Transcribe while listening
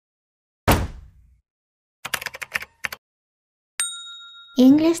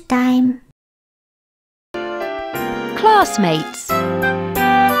English time. Classmates.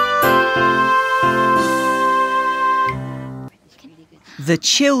 The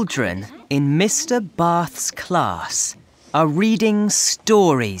children in Mr. Bath's class are reading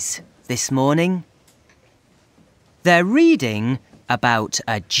stories this morning. They're reading about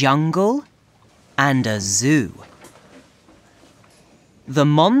a jungle and a zoo. The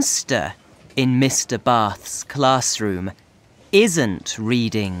monster in Mr. Bath's classroom isn't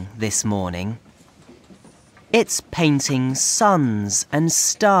reading this morning. It's painting suns and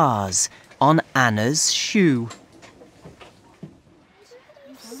stars on Anna's shoe.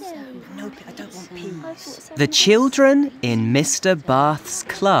 No, I don't want peas. The children in Mr. Bath's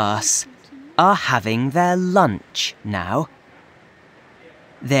class are having their lunch now.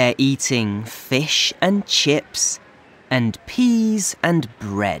 They're eating fish and chips and peas and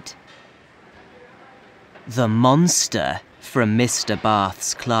bread. The monster from Mr.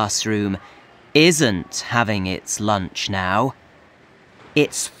 Bath's classroom isn't having its lunch now.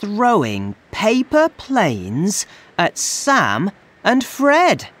 It's throwing paper planes at Sam and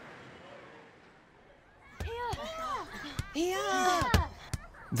Fred.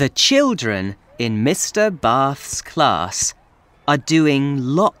 The children in Mr. Bath's class are doing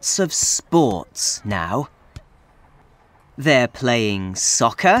lots of sports now. They're playing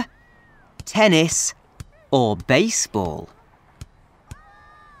soccer, tennis, or baseball.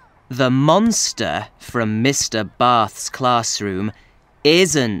 The monster from Mr. Bath's classroom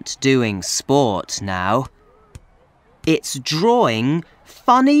isn't doing sport now. It's drawing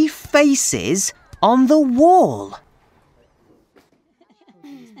funny faces on the wall.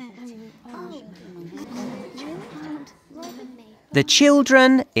 The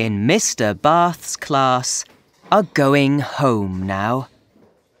children in Mr. Bath's class are going home now.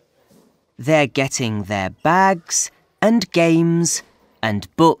 They're getting their bags and games and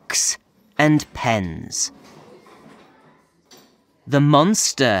books and pens. The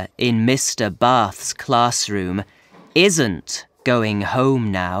monster in Mr. Bath's classroom isn't going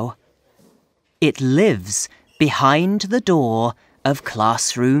home now. It lives behind the door of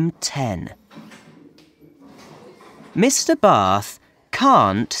classroom 10. Mr. Bath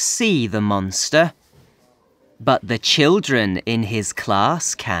can't see the monster, but the children in his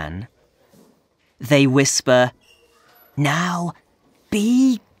class can. They whisper, "Now,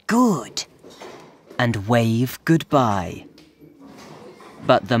 be good," and wave goodbye.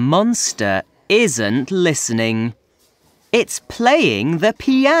 But the monster isn't listening. It's playing the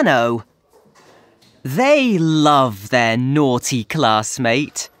piano. They love their naughty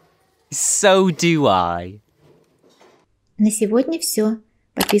classmate. So do I. На сегодня все.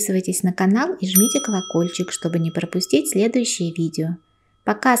 Подписывайтесь на канал и жмите колокольчик, чтобы не пропустить следующие видео.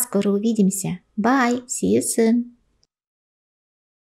 Пока, скоро увидимся. Bye, see you soon.